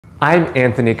I'm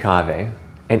Anthony Cave,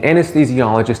 an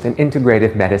anesthesiologist and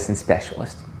integrative medicine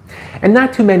specialist. And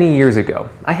not too many years ago,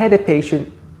 I had a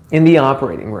patient in the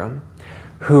operating room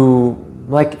who,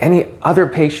 like any other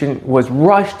patient, was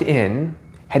rushed in,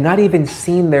 had not even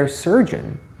seen their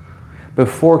surgeon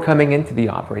before coming into the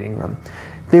operating room.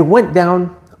 They went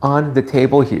down on the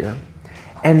table here,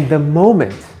 and the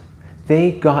moment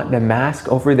they got the mask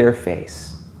over their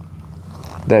face,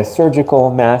 the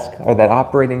surgical mask or that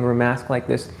operating room mask like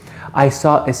this, I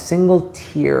saw a single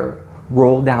tear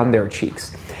roll down their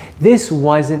cheeks. This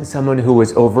wasn't someone who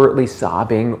was overtly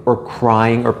sobbing or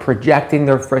crying or projecting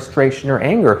their frustration or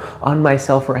anger on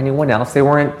myself or anyone else. They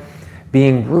weren't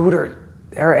being rude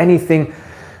or anything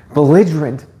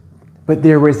belligerent, but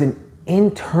there was an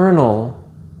internal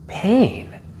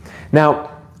pain.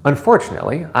 Now,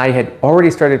 unfortunately, I had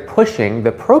already started pushing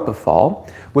the propofol,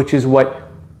 which is what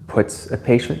puts a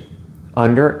patient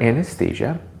under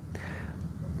anesthesia.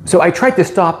 So I tried to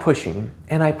stop pushing,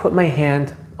 and I put my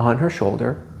hand on her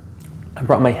shoulder. I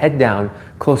brought my head down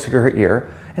closer to her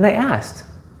ear, and I asked,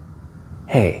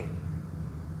 "Hey,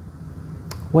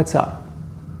 what's up?"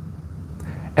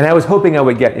 And I was hoping I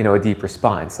would get, a deep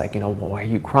response, like, why are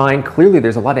you crying? Clearly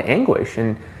there's a lot of anguish,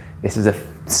 and this is a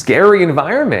scary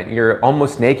environment. You're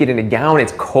almost naked in a gown,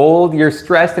 it's cold, you're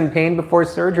stressed and pain before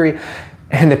surgery.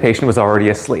 And the patient was already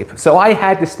asleep. So I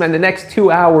had to spend the next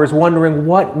 2 hours wondering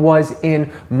what was in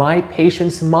my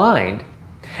patient's mind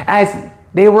as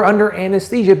they were under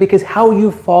anesthesia, because how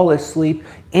you fall asleep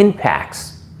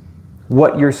impacts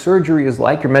what your surgery is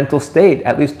like, your mental state,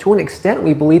 at least to an extent.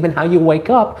 We believe in how you wake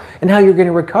up and how you're going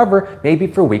to recover, maybe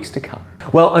for weeks to come.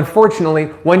 Well, unfortunately,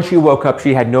 when she woke up,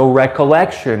 she had no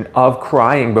recollection of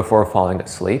crying before falling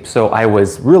asleep. So I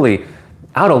was really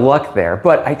out of luck there,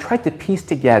 but I tried to piece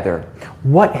together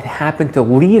what had happened to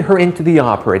lead her into the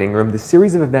operating room, the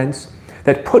series of events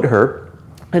that put her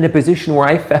in a position where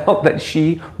I felt that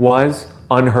she was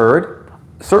unheard,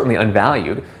 certainly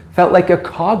unvalued, felt like a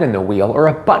cog in the wheel or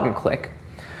a button click.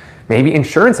 Maybe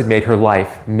insurance had made her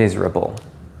life miserable,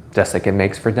 just like it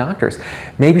makes for doctors.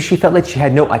 Maybe she felt like she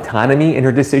had no autonomy in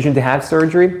her decision to have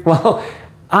surgery. Well,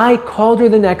 I called her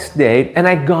the next day and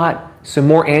I got some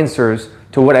more answers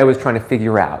to what I was trying to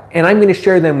figure out. And I'm going to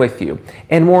share them with you.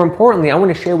 And more importantly, I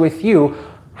want to share with you,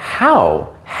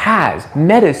 how has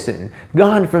medicine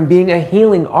gone from being a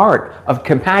healing art of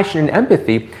compassion and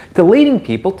empathy to leading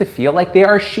people to feel like they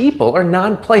are sheeple or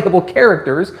non-playable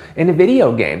characters in a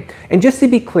video game? And just to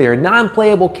be clear,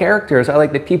 non-playable characters are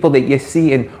like the people that you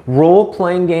see in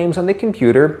role-playing games on the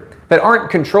computer that aren't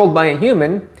controlled by a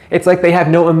human. It's like they have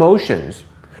no emotions,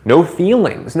 no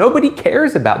feelings. Nobody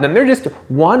cares about them. They're just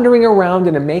wandering around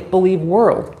in a make-believe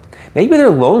world. Maybe they're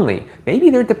lonely.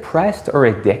 Maybe they're depressed or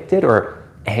addicted or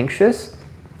anxious,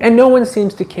 and no one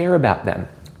seems to care about them.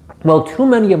 Well, too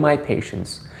many of my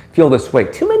patients feel this way.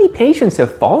 Too many patients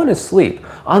have fallen asleep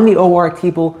on the OR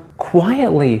table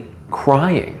quietly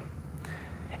crying.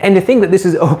 And to think that this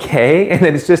is okay and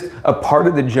that it's just a part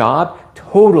of the job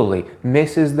totally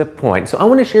misses the point. So I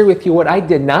want to share with you what I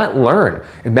did not learn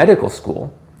in medical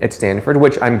school at Stanford,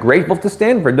 which I'm grateful to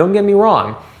Stanford, don't get me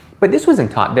wrong. But this wasn't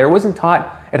taught there. It wasn't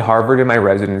taught at Harvard in my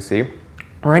residency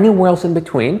or anywhere else in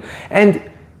between. And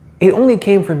it only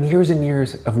came from years and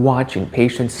years of watching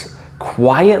patients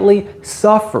quietly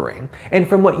suffering, and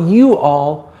from what you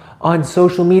all on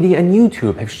social media and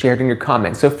YouTube have shared in your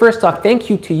comments. So first off, thank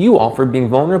you to you all for being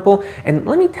vulnerable. And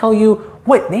let me tell you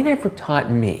what they never taught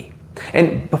me.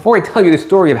 And before I tell you the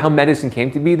story of how medicine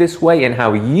came to be this way and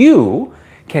how you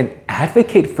can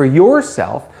advocate for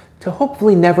yourself to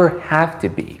hopefully never have to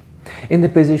be in the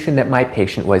position that my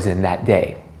patient was in that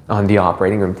day on the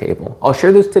operating room table. I'll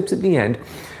share those tips at the end.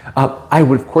 I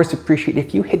would, of course, appreciate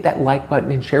if you hit that like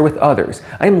button and share with others.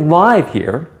 I'm live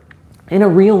here in a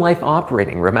real-life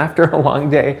operating room after a long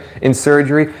day in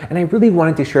surgery, and I really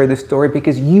wanted to share this story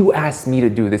because you asked me to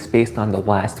do this based on the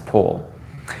last poll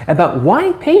about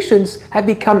why patients have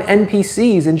become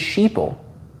NPCs and sheeple,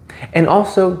 and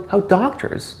also how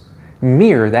doctors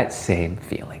mirror that same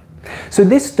feeling. So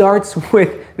this starts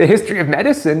with the history of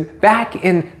medicine back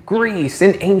in Greece,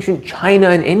 in ancient China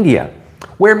and India,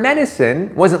 where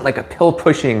medicine wasn't like a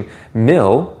pill-pushing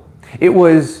mill. It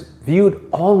was viewed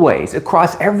always,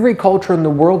 across every culture in the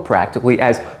world practically,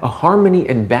 as a harmony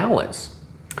and balance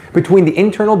between the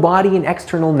internal body and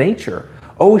external nature,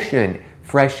 ocean,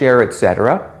 fresh air,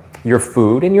 etc., your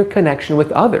food, and your connection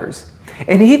with others.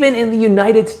 And even in the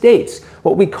United States,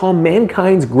 what we call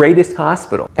mankind's greatest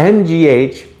hospital,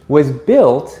 MGH, was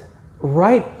built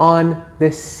right on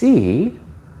the sea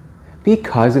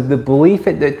because of the belief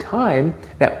at the time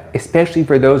that, especially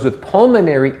for those with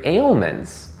pulmonary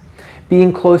ailments,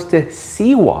 being close to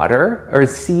seawater or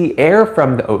sea air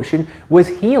from the ocean was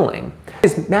healing.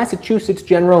 It's Massachusetts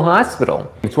General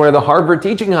Hospital. It's one of the Harvard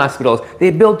teaching hospitals.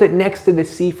 They built it next to the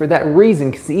sea for that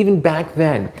reason, because even back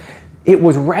then, it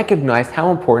was recognized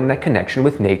how important that connection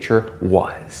with nature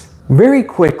was. Very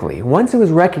quickly, once it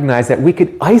was recognized that we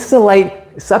could isolate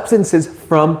substances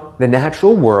from the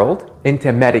natural world into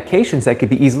medications that could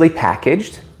be easily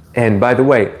packaged, and by the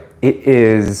way, it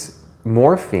is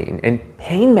morphine and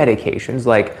pain medications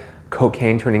like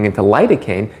cocaine turning into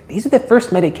lidocaine. These are the first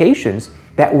medications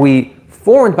that we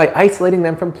formed by isolating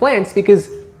them from plants, because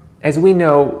as we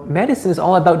know, medicine is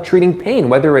all about treating pain,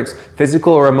 whether it's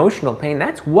physical or emotional pain.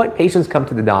 That's what patients come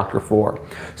to the doctor for.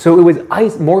 So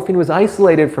morphine was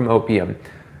isolated from opium,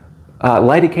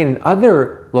 lidocaine and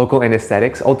other local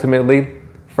anesthetics ultimately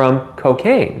from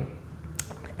cocaine,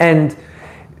 and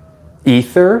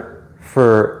ether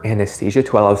for anesthesia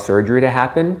to allow surgery to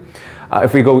happen.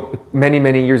 If we go many,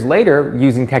 many years later,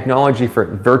 using technology for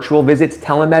virtual visits,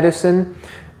 telemedicine,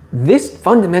 this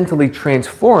fundamentally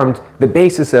transformed the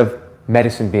basis of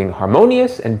medicine being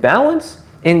harmonious and balanced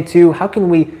into how can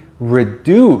we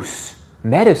reduce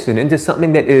medicine into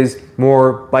something that is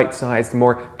more bite-sized,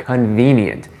 more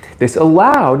convenient. This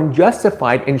allowed and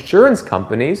justified insurance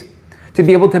companies to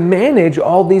be able to manage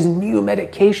all these new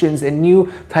medications and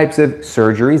new types of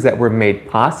surgeries that were made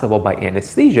possible by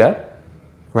anesthesia,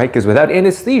 right? Because without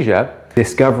anesthesia,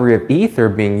 discovery of ether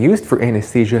being used for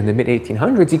anesthesia in the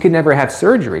mid-1800s, you could never have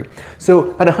surgery.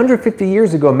 So about 150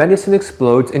 years ago, medicine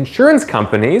explodes, insurance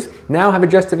companies now have a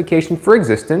justification for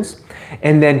existence,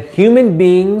 and then human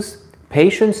beings,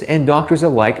 patients and doctors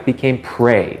alike, became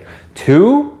prey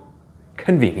to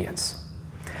convenience.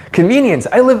 Convenience.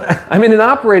 I'm in an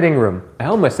operating room. I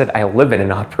almost said I live in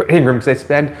an operating room because I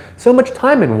spend so much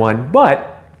time in one,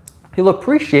 but you'll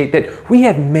appreciate that we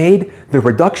have made the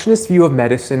reductionist view of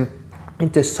medicine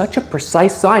into such a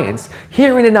precise science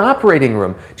here in an operating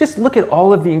room. Just look at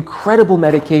all of the incredible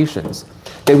medications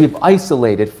that we've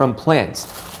isolated from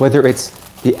plants, whether it's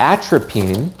the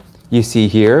atropine you see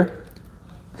here,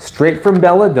 straight from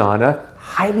belladonna,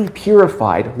 highly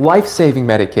purified, life-saving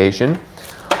medication,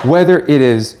 whether it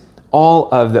is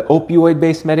all of the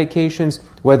opioid-based medications,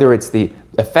 whether it's the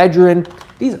ephedrine,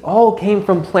 these all came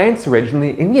from plants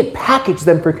originally, and yet packaged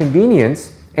them for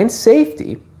convenience and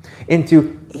safety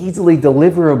into easily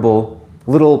deliverable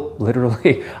little,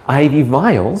 literally, IV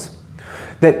vials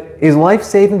that is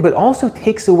life-saving, but also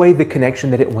takes away the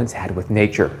connection that it once had with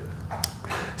nature.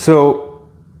 So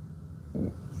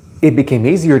it became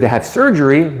easier to have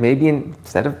surgery, maybe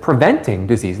instead of preventing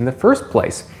disease in the first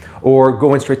place, or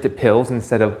going straight to pills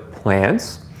instead of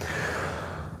plants,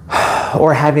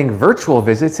 or having virtual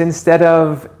visits instead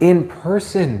of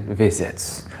in-person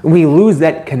visits. We lose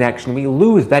that connection, we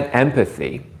lose that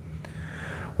empathy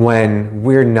when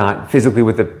we're not physically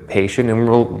with the patient and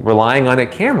we're relying on a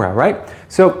camera, right?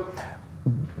 So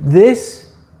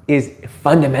this is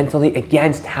fundamentally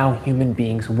against how human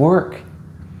beings work.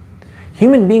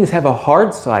 Human beings have a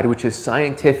hard side, which is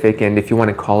scientific, and if you want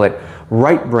to call it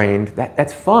right-brained,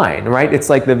 that's fine, right? It's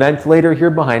like the ventilator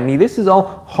here behind me. This is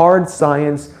all hard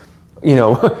science, you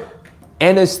know,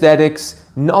 anesthetics,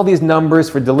 all these numbers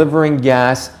for delivering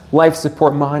gas, life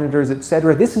support monitors,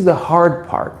 etc. This is the hard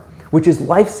part, which is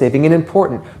life-saving and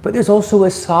important. But there's also a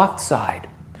soft side.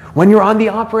 When you're on the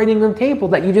operating room table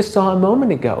that you just saw a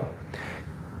moment ago,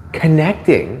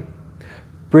 connecting,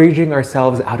 bridging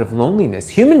ourselves out of loneliness.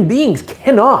 Human beings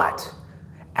cannot,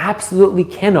 absolutely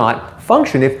cannot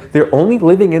function if they're only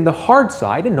living in the hard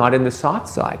side and not in the soft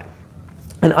side.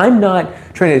 And I'm not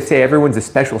trying to say everyone's a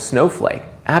special snowflake.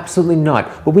 Absolutely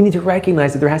not. But we need to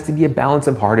recognize that there has to be a balance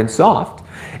of hard and soft.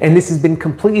 And this has been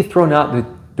completely thrown out the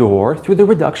door through the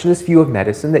reductionist view of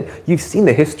medicine that you've seen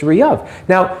the history of.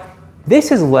 Now, this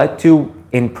has led to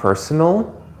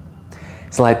impersonal,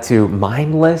 it's led to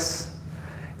mindless,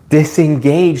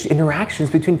 disengaged interactions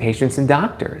between patients and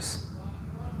doctors.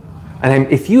 And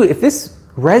if this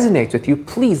resonates with you,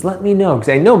 please let me know, because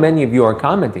I know many of you are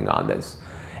commenting on this.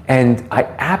 And I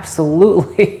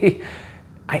absolutely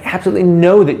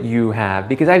know that you have,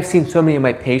 because I've seen so many of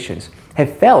my patients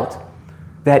have felt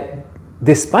that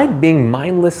despite being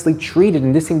mindlessly treated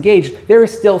and disengaged, they're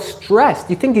still stressed.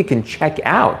 You think you can check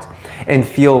out and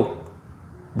feel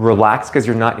relaxed because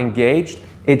you're not engaged?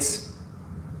 It's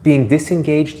being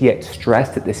disengaged yet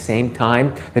stressed at the same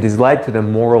time that has led to the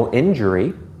moral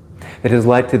injury, that has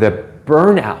led to the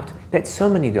burnout that so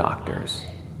many doctors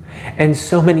and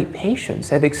so many patients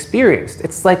have experienced.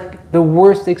 It's like the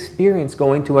worst experience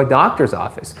going to a doctor's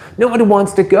office. Nobody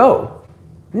wants to go.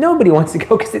 Nobody wants to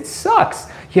go because it sucks.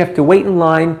 You have to wait in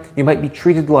line. You might be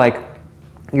treated like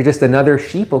You're just another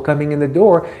sheeple coming in the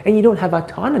door, and you don't have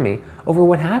autonomy over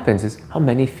what happens, is how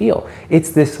many feel.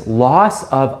 It's this loss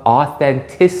of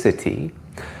authenticity,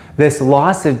 this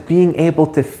loss of being able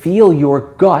to feel your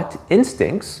gut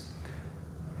instincts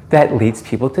that leads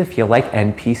people to feel like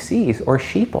NPCs or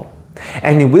sheeple.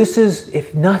 And this is,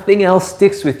 if nothing else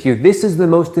sticks with you, this is the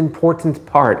most important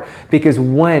part, because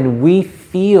when we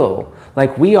feel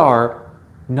like we are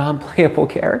non-playable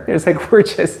characters, like we're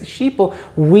just sheeple,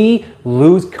 we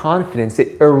lose confidence.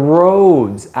 It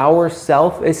erodes our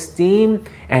self-esteem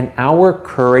and our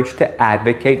courage to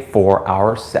advocate for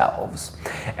ourselves.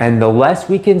 And the less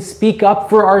we can speak up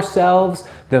for ourselves,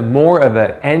 the more of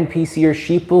an NPC or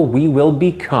sheeple we will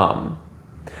become.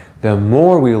 The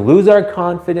more we lose our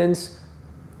confidence,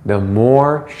 the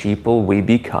more sheeple we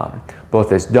become,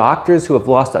 both as doctors who have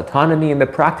lost autonomy in the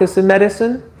practice of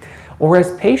medicine, or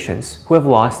as patients who have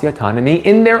lost the autonomy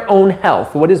in their own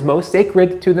health, what is most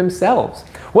sacred to themselves,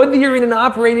 whether you're in an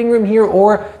operating room here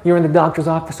or you're in the doctor's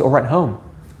office or at home.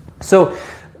 So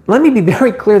let me be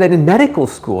very clear that in medical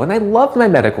school, and I loved my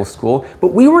medical school, but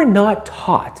we were not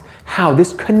taught how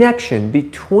this connection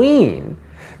between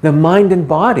the mind and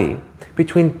body,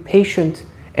 between patient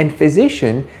and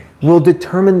physician, will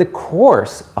determine the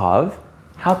course of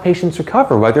how patients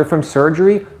recover, whether from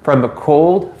surgery, from a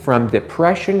cold, from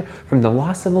depression, from the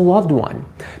loss of a loved one.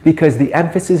 Because the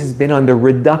emphasis has been on the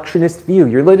reductionist view.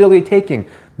 You're literally taking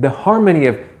the harmony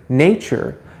of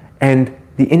nature and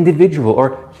the individual,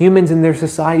 or humans in their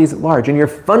societies at large, and you're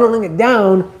funneling it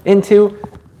down into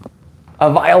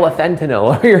a vial of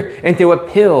fentanyl, or into a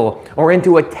pill, or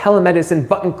into a telemedicine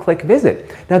button-click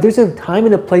visit. Now, there's a time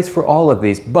and a place for all of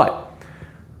these, but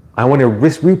I want to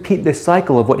repeat this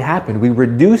cycle of what happened. We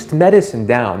reduced medicine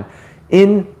down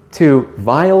into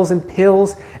vials and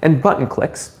pills and button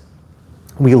clicks.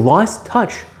 We lost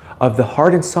touch of the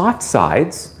hard and soft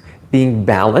sides being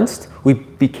balanced. We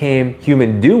became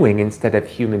human doing instead of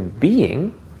human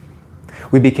being.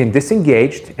 We became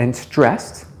disengaged and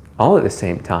stressed all at the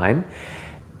same time.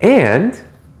 And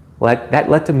that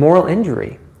led to moral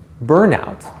injury,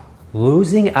 burnout,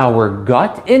 losing our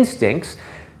gut instincts,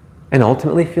 and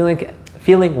ultimately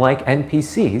feeling like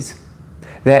NPCs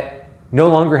that no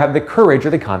longer have the courage or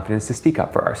the confidence to speak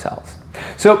up for ourselves.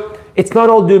 So it's not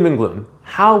all doom and gloom.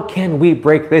 How can we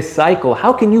break this cycle?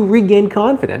 How can you regain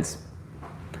confidence?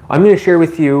 I'm going to share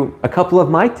with you a couple of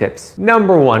my tips.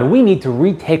 Number one, we need to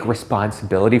retake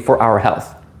responsibility for our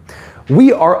health.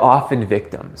 We are often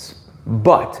victims,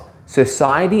 but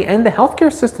society and the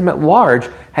healthcare system at large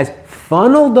has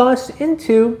funneled us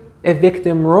into a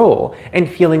victim role and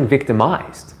feeling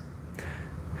victimized.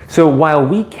 So while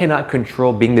we cannot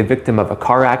control being the victim of a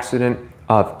car accident,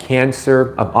 of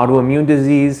cancer, of autoimmune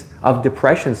disease, of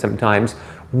depression sometimes,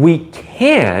 we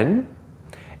can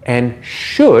and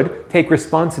should take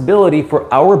responsibility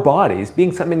for our bodies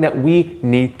being something that we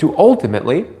need to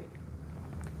ultimately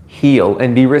heal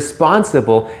and be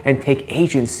responsible and take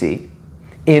agency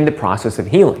in the process of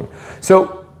healing.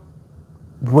 So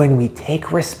when we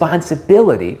take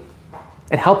responsibility,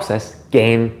 it helps us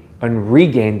gain and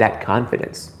regain that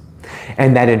confidence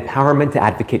and that empowerment to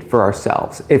advocate for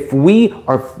ourselves. If we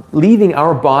are leaving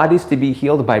our bodies to be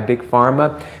healed by Big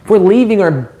Pharma, if we're leaving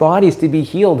our bodies to be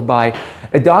healed by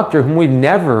a doctor whom we've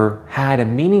never had a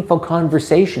meaningful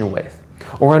conversation with,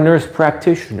 or a nurse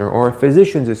practitioner, or a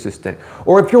physician's assistant,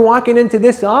 or if you're walking into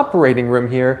this operating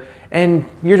room here and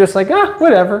you're just like,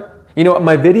 whatever. You know,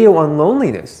 my video on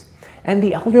loneliness and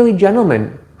the elderly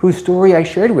gentleman whose story I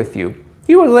shared with you,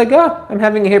 he was like, I'm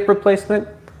having a hip replacement.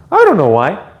 I don't know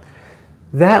why.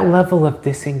 That level of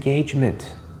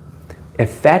disengagement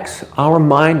affects our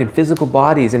mind and physical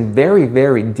bodies in very,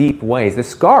 very deep ways. The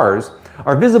scars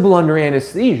are visible under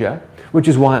anesthesia, which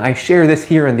is why I share this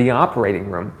here in the operating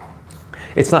room.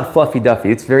 It's not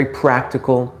fluffy-duffy. It's very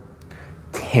practical,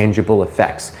 tangible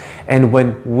effects. And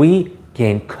when we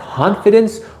gain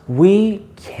confidence, we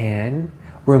can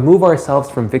remove ourselves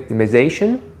from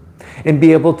victimization and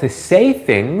be able to say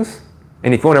things,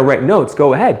 and if you want to write notes,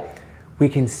 go ahead. We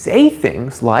can say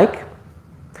things like,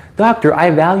 Doctor,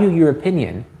 I value your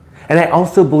opinion, and I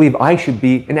also believe I should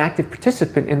be an active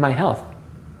participant in my health.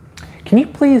 Can you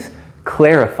please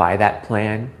clarify that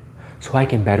plan so I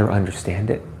can better understand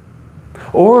it?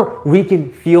 Or we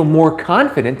can feel more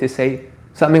confident to say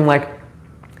something like,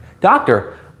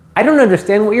 Doctor, I don't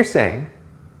understand what you're saying.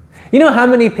 You know how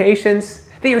many patients,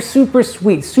 they are super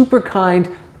sweet, super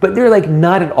kind, but they're like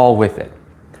not at all with it.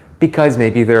 Because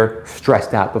maybe they're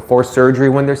stressed out before surgery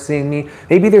when they're seeing me.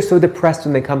 Maybe they're so depressed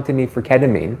when they come to me for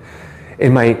ketamine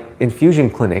in my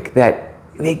infusion clinic that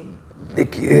they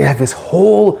have this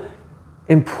whole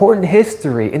important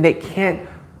history and they can't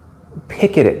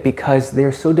pick at it because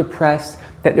they're so depressed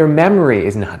that their memory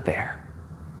is not there.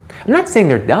 I'm not saying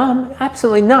they're dumb,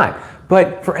 absolutely not.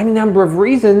 But for any number of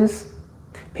reasons,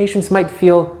 patients might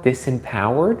feel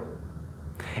disempowered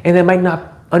and they might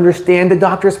not understand the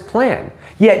doctor's plan.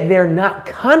 Yet they're not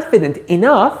confident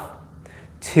enough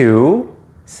to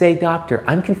say, "Doctor,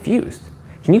 I'm confused.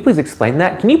 Can you please explain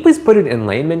that? Can you please put it in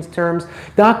layman's terms?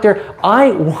 Doctor,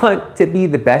 I want to be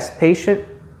the best patient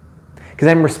because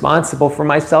I'm responsible for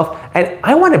myself and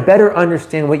I want to better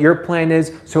understand what your plan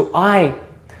is so I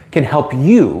can help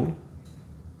you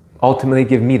ultimately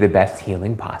give me the best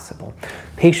healing possible."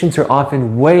 Patients are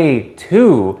often way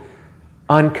too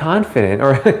unconfident,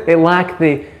 or they lack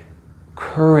the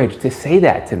courage to say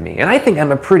that to me. And I think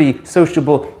I'm a pretty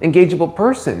sociable, engageable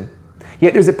person.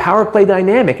 Yet there's a power play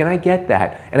dynamic, and I get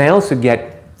that. And I also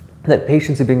get that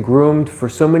patients have been groomed for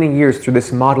so many years through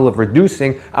this model of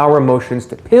reducing our emotions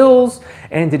to pills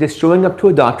and to just showing up to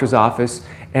a doctor's office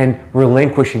and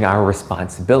relinquishing our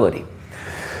responsibility.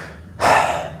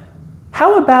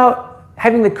 How about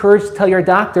having the courage to tell your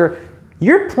doctor,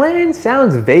 "Your plan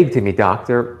sounds vague to me,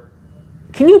 doctor.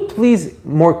 Can you please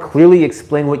more clearly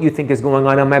explain what you think is going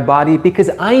on in my body? Because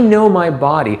I know my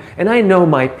body and I know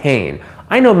my pain.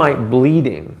 I know my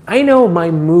bleeding. I know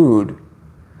my mood.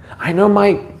 I know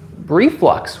my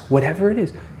reflux, whatever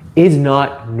it is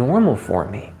not normal for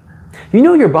me." You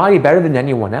know your body better than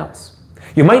anyone else.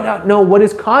 You might not know what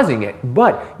is causing it,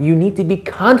 but you need to be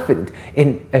confident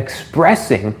in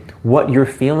expressing what you're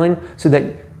feeling so that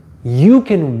you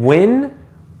can win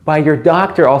by your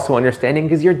doctor also understanding,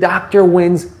 because your doctor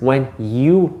wins when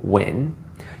you win.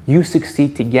 You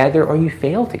succeed together or you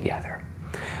fail together.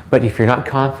 But if you're not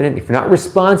confident, if you're not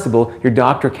responsible, your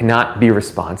doctor cannot be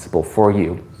responsible for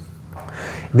you.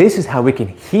 This is how we can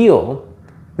heal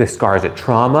the scars of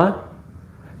trauma,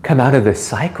 come out of the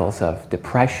cycles of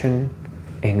depression,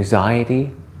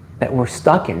 anxiety that we're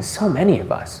stuck in, so many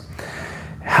of us.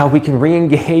 How we can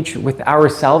re-engage with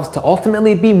ourselves to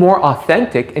ultimately be more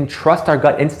authentic and trust our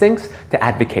gut instincts to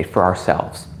advocate for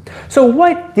ourselves. So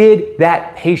what did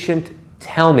that patient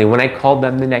tell me when I called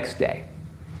them the next day?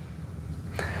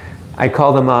 I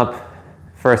called them up.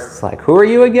 First, it's like, "Who are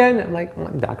you again?" I'm like,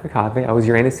 "I'm Dr. Cave. I was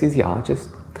your anesthesiologist."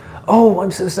 "Oh,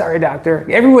 I'm so sorry, doctor."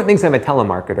 Everyone thinks I'm a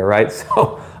telemarketer, right?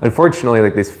 So unfortunately,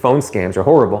 like, these phone scams are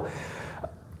horrible.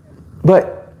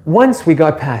 But once we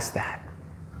got past that,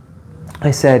 I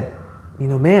said, "You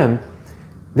know, ma'am,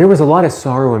 there was a lot of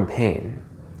sorrow and pain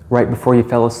right before you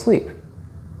fell asleep.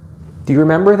 Do you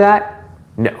remember that?"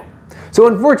 No. So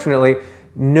unfortunately,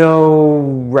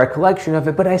 no recollection of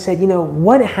it, but I said, "You know,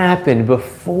 what happened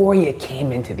before you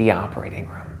came into the operating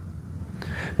room?"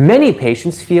 Many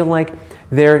patients feel like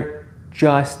they're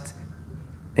just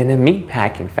in a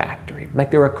meatpacking factory, like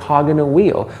they're a cog in a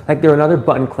wheel, like they're another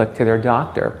button click to their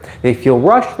doctor. They feel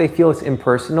rushed, they feel it's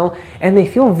impersonal, and they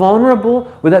feel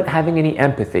vulnerable without having any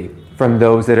empathy from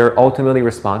those that are ultimately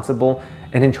responsible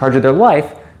and in charge of their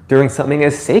life during something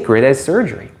as sacred as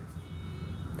surgery.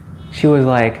 She was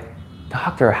like,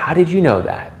 "Doctor, how did you know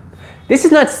that?" This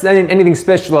is not anything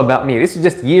special about me. This is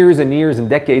just years and years and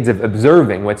decades of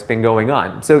observing what's been going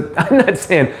on. So I'm not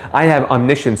saying I have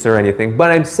omniscience or anything,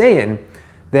 but I'm saying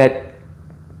that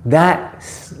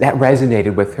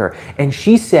resonated with her. And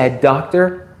she said,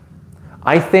 "Doctor,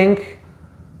 I think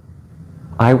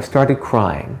I started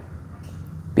crying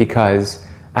because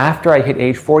after I hit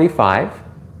age 45,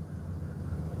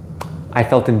 I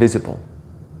felt invisible.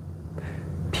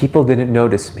 People didn't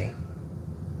notice me.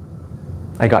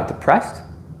 I got depressed.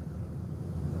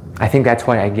 I think that's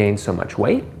why I gained so much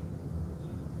weight.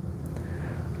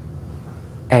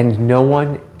 And no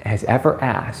one has ever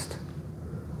asked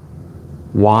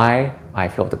why I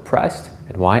feel depressed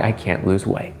and why I can't lose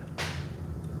weight."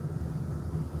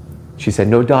 She said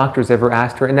no doctor's ever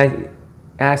asked her, and I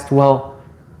asked, "Well,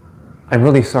 I'm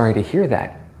really sorry to hear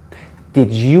that.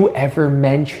 Did you ever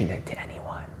mention it to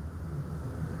anyone?"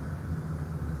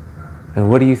 And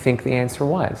what do you think the answer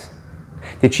was?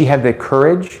 Did she have the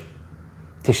courage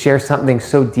to share something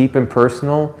so deep and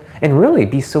personal and really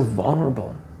be so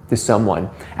vulnerable to someone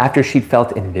after she'd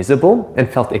felt invisible and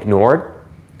felt ignored?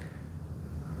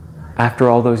 After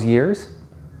all those years,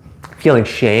 feeling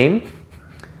shame?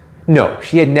 No,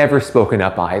 she had never spoken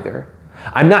up either.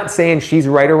 I'm not saying she's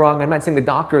right or wrong. I'm not saying the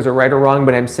doctors are right or wrong,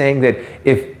 but I'm saying that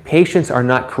if patients are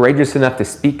not courageous enough to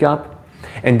speak up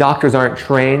and doctors aren't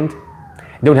trained,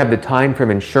 don't have the time from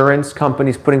insurance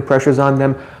companies putting pressures on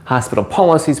them, hospital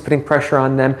policies putting pressure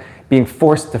on them, being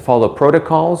forced to follow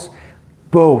protocols,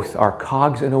 both are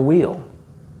cogs in a wheel.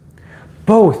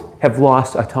 Both have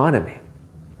lost autonomy.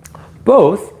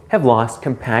 Both have lost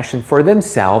compassion for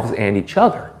themselves and each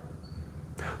other.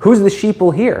 Who's the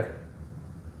sheeple here?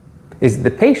 Is it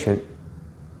the patient?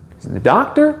 Is it the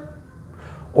doctor?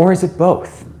 Or is it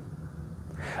both?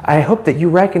 I hope that you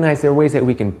recognize there are ways that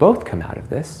we can both come out of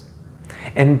this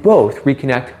and both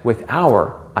reconnect with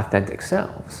our authentic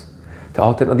selves to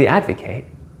ultimately advocate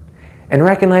and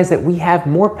recognize that we have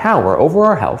more power over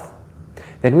our health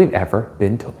than we've ever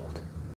been told.